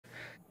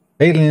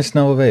Faelin is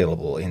now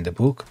available in the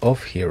Book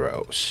of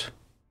Heroes.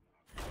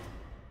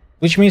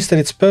 Which means that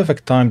it's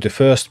perfect time to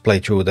first play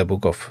through the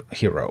Book of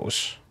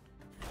Heroes.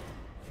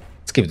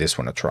 Let's give this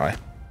one a try.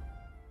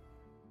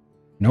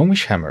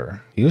 Gnomish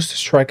Hammer. Used to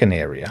strike an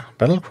area.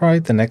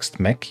 Battlecry, the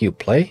next mech you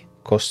play,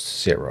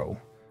 costs 0.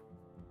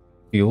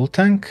 Fuel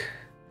tank.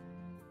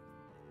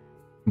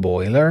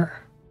 Boiler.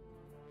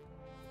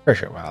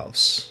 Pressure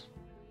valves.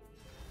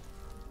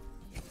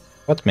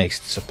 What makes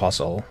this a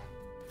puzzle?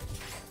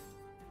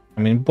 I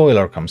mean,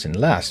 boiler comes in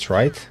last,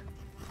 right?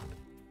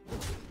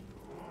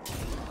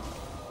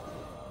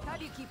 How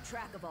do you keep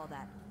track of all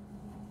that?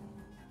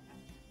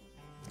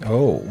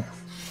 Oh.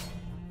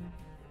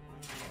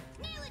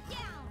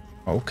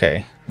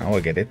 Okay, now I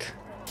get it.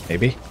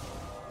 Maybe.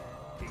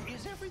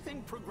 Is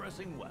everything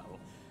progressing well?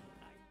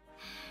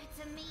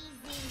 It's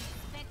amazing,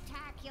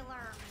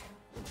 spectacular.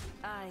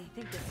 I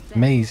think this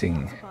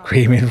Amazing.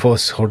 Cream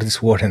was for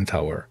this Warden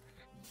Tower.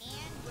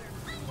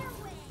 And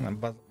we're underway.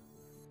 But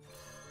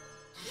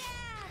Yeah,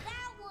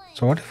 that one.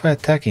 so what if I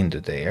attack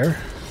into there?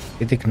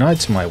 It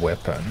ignites my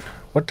weapon.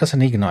 What does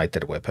an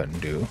ignited weapon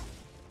do?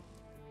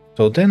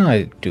 So then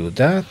I do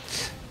that.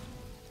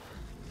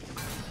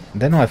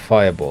 Then I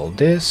fireball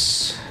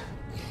this.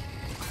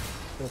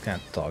 Still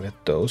can't target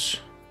those.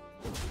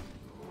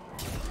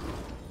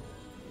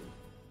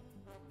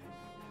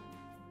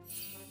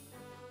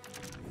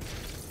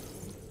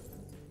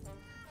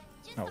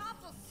 Just Oh.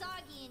 awful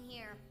soggy in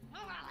here.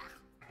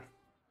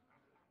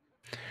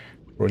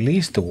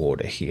 Release the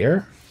water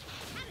here.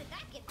 How did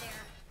that get there?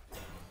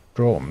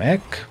 Draw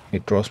mech.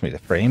 It draws me the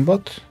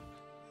framebot.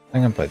 I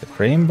can play the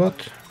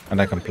framebot.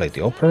 And I can play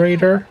the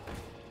operator.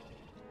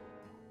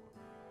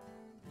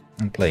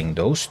 And playing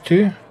those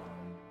two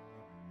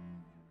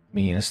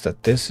means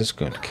that this is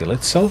going to kill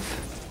itself.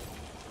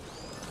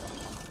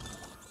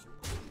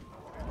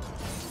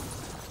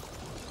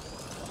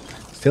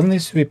 Still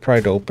needs to be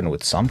pried open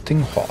with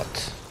something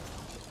hot.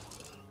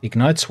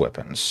 Ignites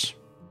weapons.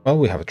 Well,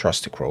 we have a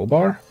trusty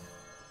crowbar.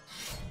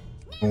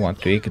 We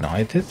want to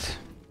ignite it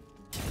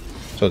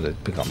so that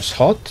it becomes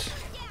hot,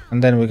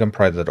 and then we can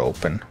pry that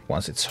open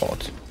once it's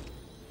hot.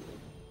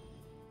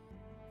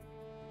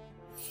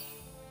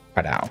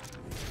 Padow.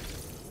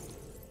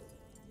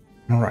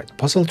 Alright,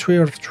 puzzle 3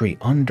 out of 3,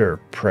 under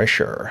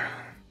pressure.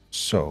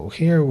 So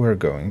here we're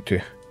going to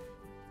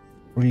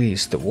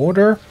release the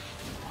water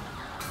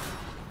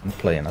and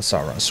play an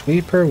Asaran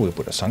Sweeper. We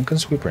put a Sunken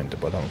Sweeper in the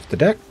bottom of the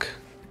deck.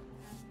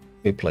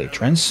 We play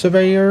Trench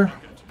Surveyor.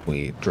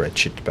 We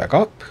dredge it back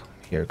up.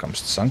 Here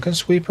comes the Sunken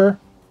Sweeper.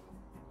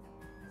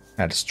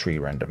 Adds 3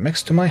 random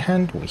mechs to my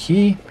hand.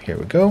 Here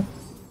we go.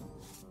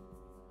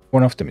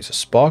 One of them is a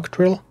Spark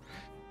Drill.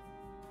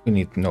 We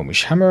need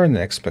Gnomish Hammer, and the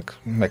next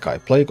mech I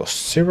play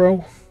costs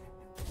 0.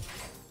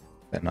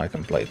 Then I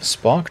can play the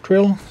Spark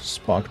Drill.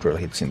 Spark Drill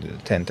hits into the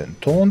Tent and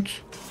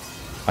Taunt.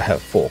 I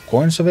have 4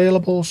 coins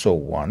available, so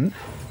 1,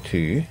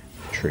 2,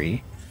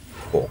 3,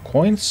 4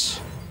 coins.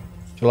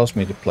 Which allows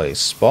me to play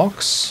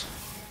Sparks.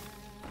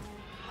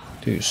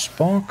 2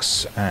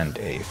 Sparks and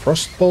a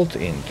Frostbolt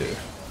into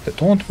the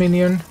Taunt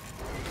minion.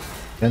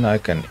 Then I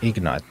can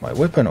ignite my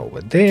weapon over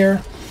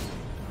there.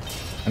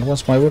 And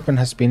once my weapon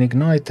has been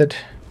ignited,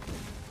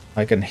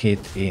 I can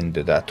hit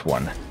into that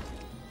one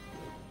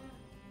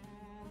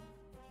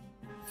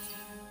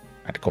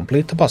and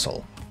complete the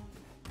puzzle.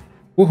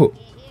 Woohoo!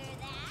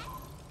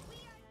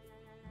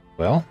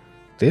 Well,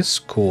 this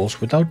cools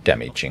without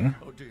damaging.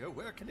 Oh dear,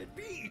 where can it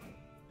be?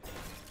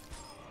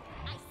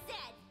 I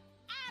said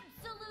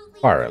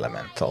absolutely. Fire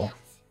Elemental.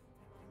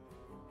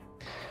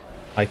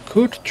 I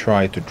could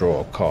try to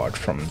draw a card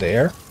from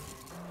there.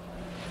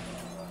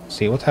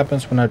 See what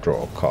happens when I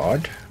draw a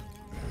card.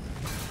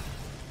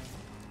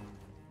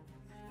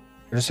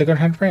 There's a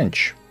second-hand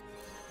wrench.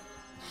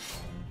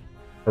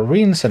 A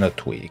rinse and a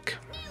tweak.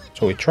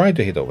 So we try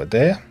to hit over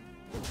there.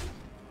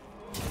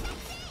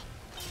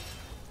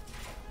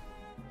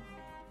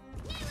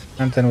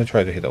 And then we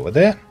try to hit over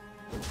there.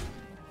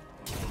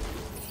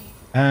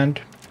 And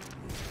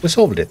we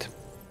solved it.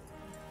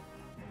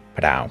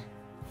 Padow.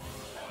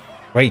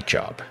 Great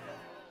job.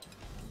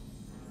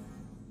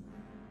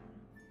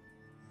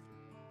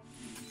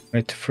 I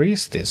need to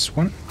freeze this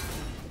one.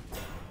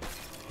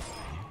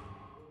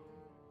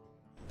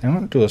 I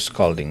want to do a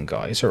Scalding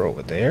Geyser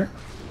over there.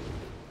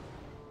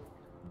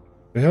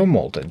 We have a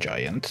Molten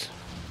Giant.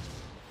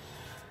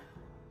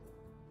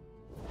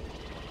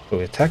 So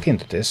we attack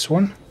into this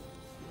one.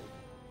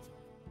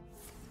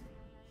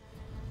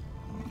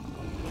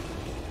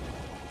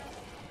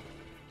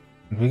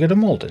 And we get a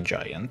Molten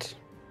Giant.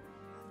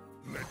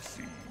 Let's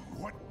see,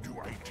 what do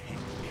I take?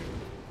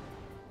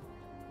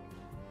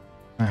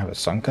 I have a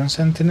Sunken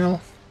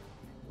Sentinel.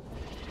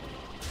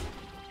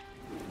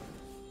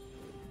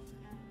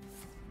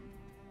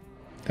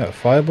 I have a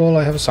Fireball,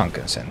 I have a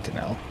Sunken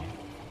Sentinel.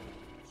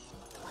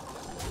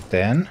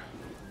 Then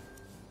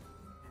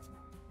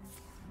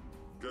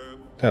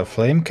I have a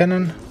Flame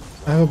Cannon,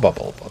 I have a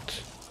Bubble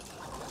Bot.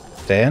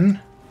 Then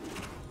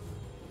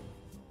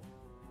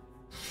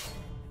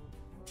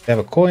I have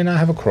a coin, I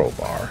have a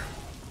crowbar.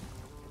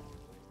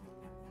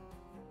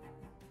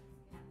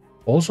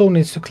 Also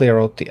needs to clear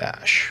out the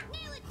ash.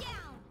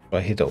 So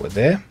I hit over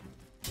there.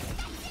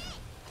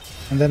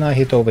 And then I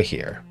hit over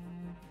here.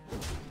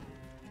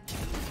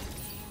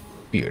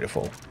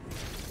 Beautiful.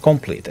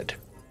 Completed.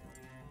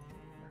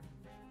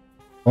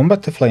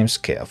 Combat the flames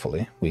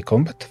carefully. We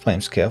combat the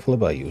flames carefully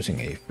by using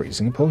a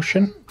freezing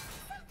potion.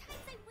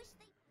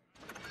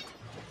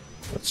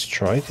 Let's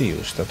try to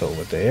use that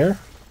over there.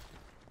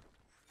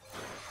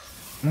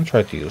 And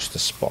try to use the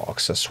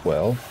sparks as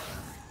well.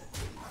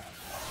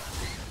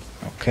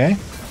 Okay.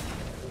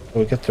 So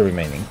we get the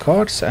remaining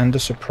cards and the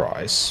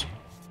surprise.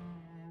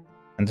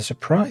 And the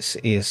surprise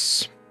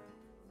is...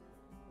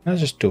 I'll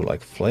just do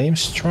like Flame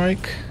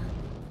Strike.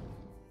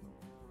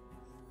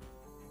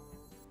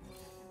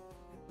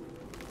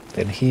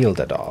 Then heal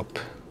that up.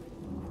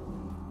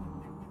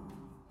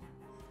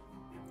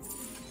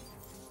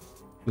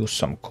 Use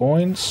some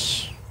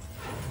coins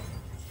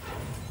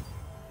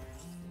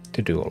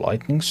to do a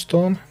lightning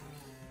storm.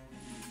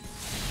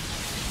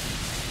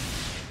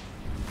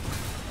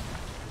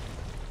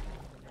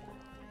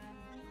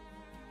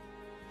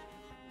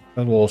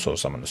 That will also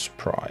summon a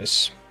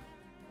surprise.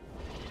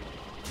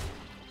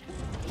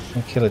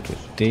 I'll kill it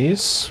with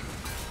these.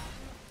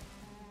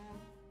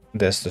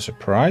 There's the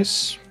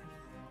surprise.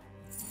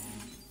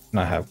 And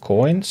I have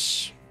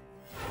coins.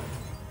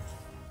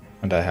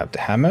 And I have the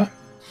hammer.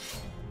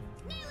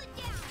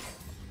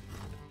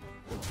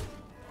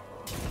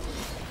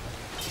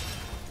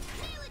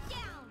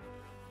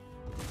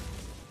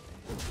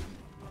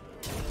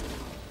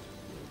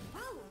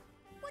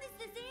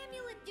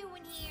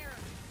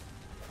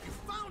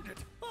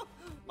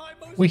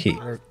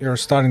 You're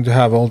starting to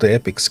have all the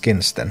epic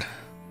skins then.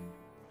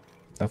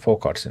 There are 4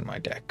 cards in my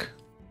deck.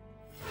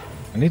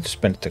 I need to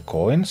spend the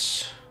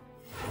coins.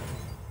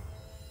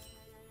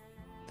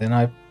 Then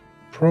I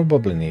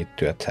probably need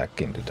to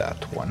attack into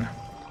that one.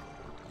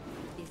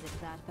 Is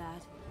it that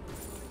bad?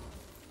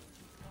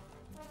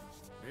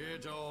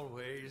 It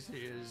always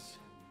is.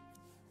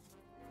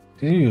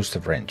 Did you use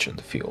the wrench on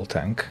the fuel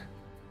tank?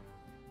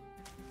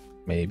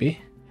 Maybe.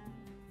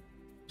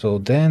 So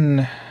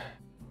then...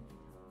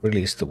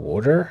 Release the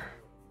water.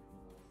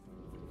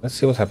 Let's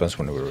see what happens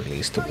when we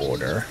release the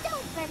water.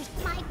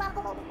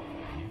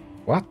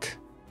 What?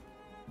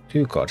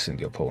 2 cards in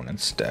the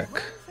opponent's deck.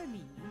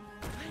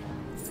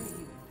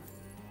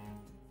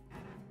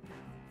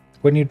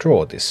 When you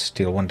draw this,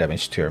 deal 1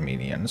 damage to your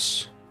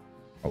minions.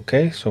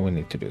 Okay, so we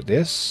need to do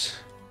this.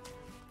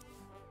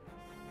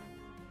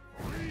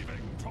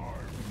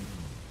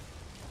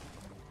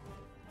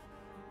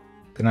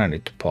 Then I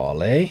need to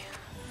parlay.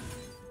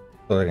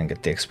 So I can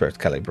get the expert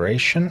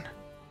calibration.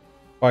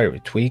 Fiery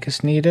tweak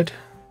is needed.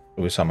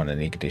 So we summon an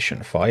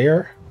ignition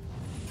fire.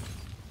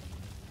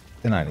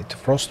 Then I need to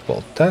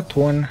frostbolt that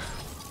one.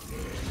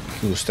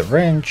 Use the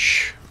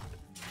wrench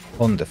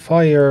on the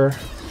fire.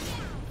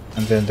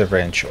 And then the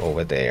wrench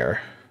over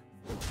there.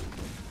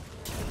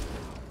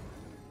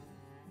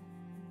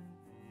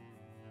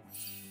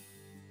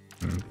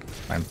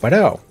 And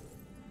badao!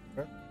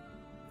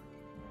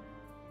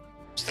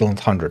 Still not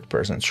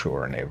 100%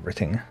 sure on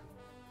everything.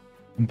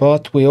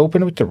 But we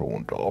open with the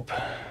rune orb.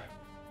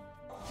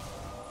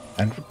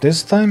 And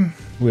this time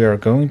we are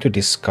going to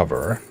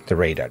discover the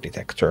radar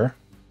detector.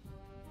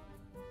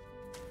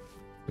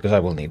 Because I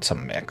will need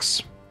some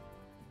mechs.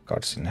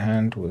 Cards in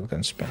hand, we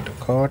can spend a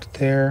card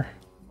there.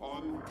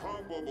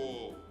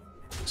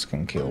 This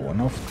can kill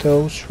one of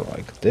those,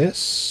 like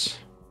this.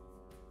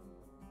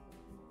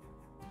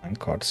 And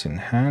cards in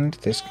hand,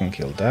 this can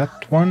kill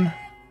that one.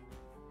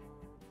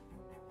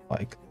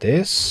 Like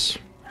this.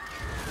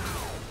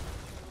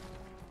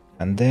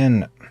 And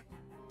then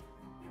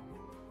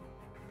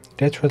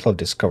Death Rattle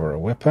discover a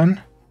weapon.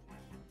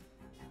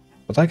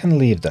 But I can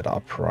leave that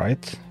up,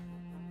 right?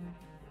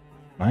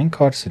 9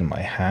 cards in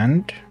my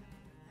hand.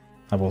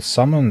 I will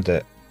summon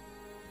the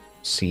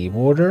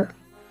seawater.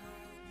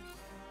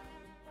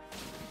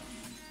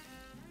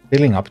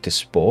 Filling up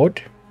this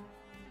board.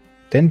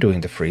 Then doing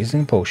the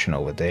freezing potion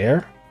over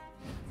there.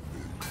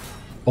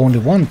 Only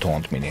 1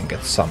 taunt minion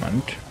gets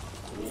summoned.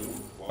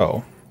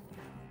 Oh.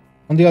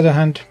 On the other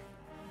hand,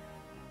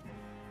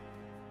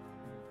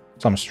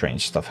 some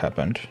strange stuff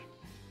happened.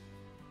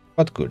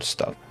 But good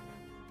stuff.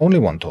 Only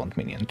 1 taunt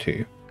minion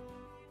too.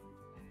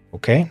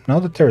 Okay, now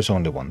that there is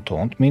only 1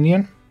 taunt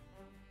minion,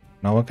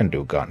 now I can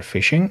do gun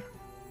fishing.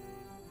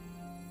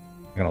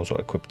 I can also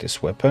equip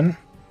this weapon.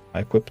 I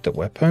equip the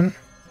weapon.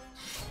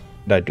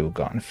 And I do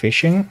gun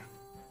fishing.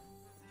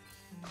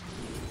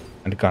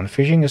 And gun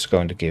fishing is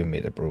going to give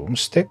me the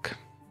broomstick.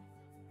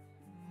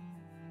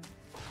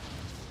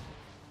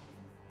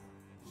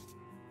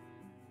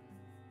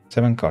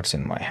 Seven cards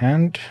in my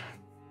hand.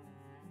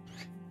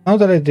 Now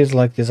that I did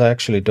like this, I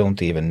actually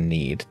don't even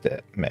need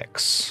the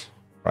mechs,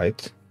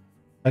 right?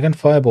 I can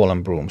fireball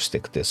and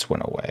broomstick this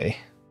one away.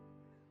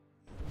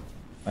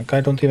 Like,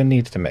 I don't even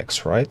need the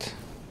mechs, right?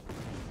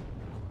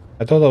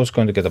 I thought I was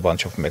going to get a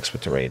bunch of mechs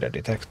with the radar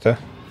detector.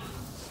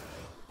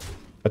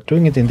 But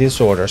doing it in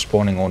this order,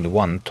 spawning only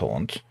 1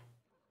 taunt,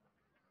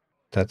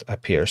 that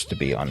appears to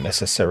be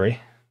unnecessary.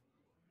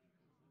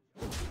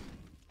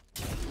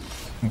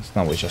 So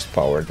now we just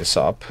power this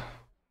up.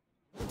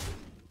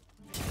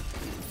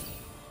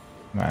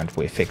 And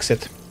we fix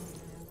it.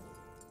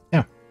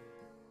 Yeah.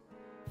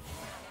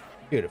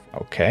 Beautiful.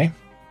 Okay.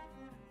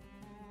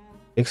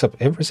 Picks up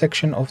every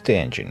section of the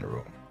engine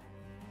room.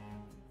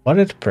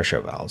 Flooded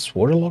pressure valves,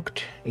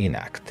 waterlocked,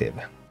 inactive.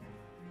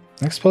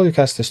 Next spell you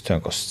cast this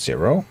turn costs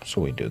 0,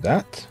 so we do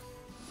that.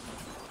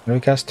 And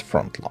we cast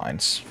front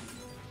lines.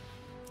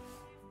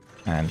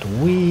 And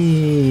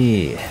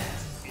we...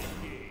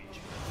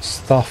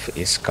 Stuff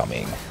is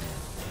coming.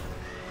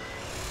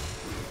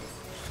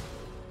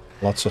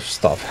 Lots of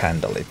stuff,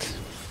 handle it.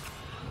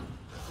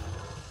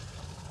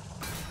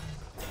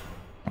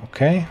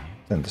 Okay,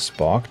 then the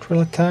spark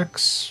drill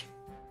attacks.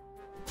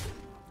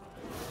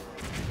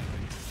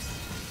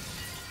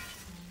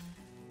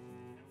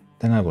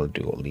 Then I will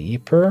do a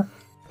leaper.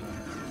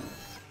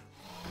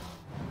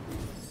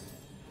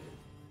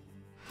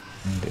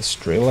 And this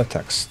drill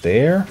attacks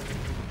there.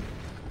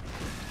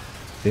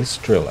 This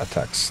drill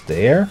attacks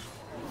there.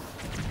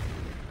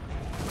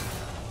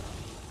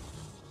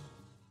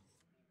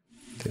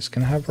 This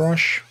can have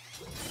rush.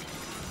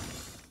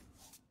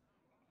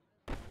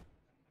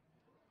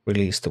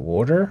 Release the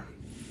water.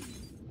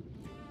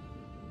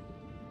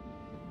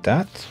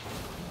 That.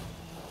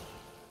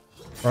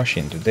 Rush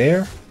into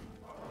there.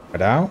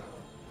 Get out.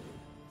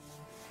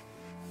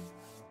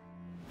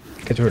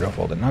 Get rid of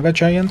all the Naga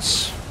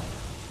Giants.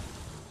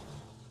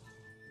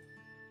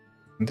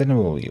 And then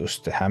we'll use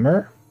the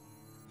hammer.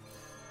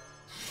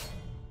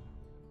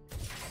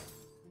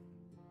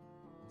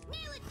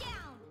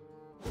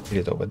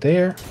 Hit it over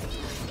there.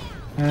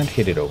 And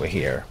hit it over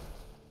here.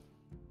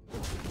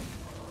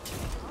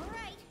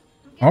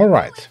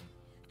 Alright.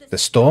 The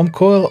Storm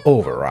Coil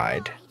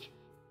Override.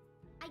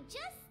 I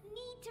just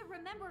need to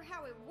remember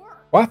how it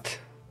works. What?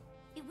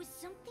 It was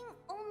something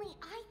only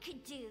I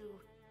could do.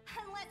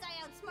 Unless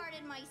I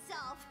outsmarted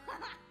myself.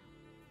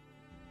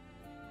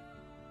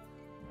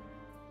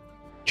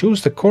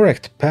 Choose the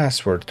correct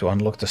password to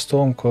unlock the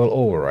Storm Coil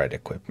Override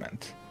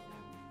equipment.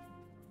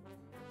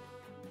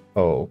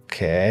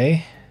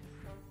 Okay.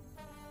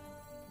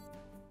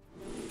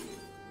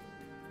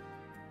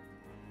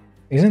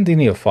 Isn't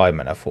Dini a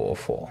 5-mana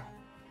 4/4?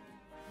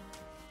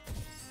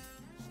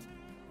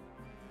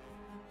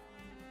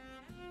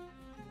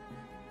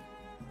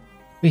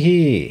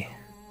 Wee.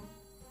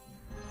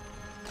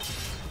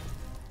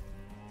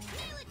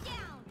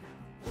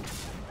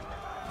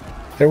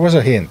 There was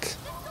a hint.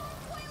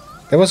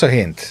 There was a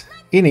hint.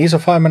 Ini is a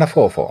 5-mana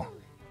 4/4.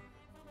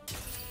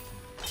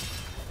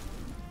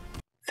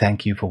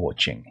 Thank you for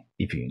watching.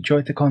 If you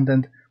enjoyed the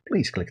content,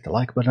 please click the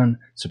like button,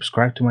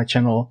 subscribe to my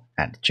channel,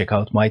 and check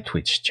out my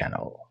Twitch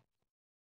channel.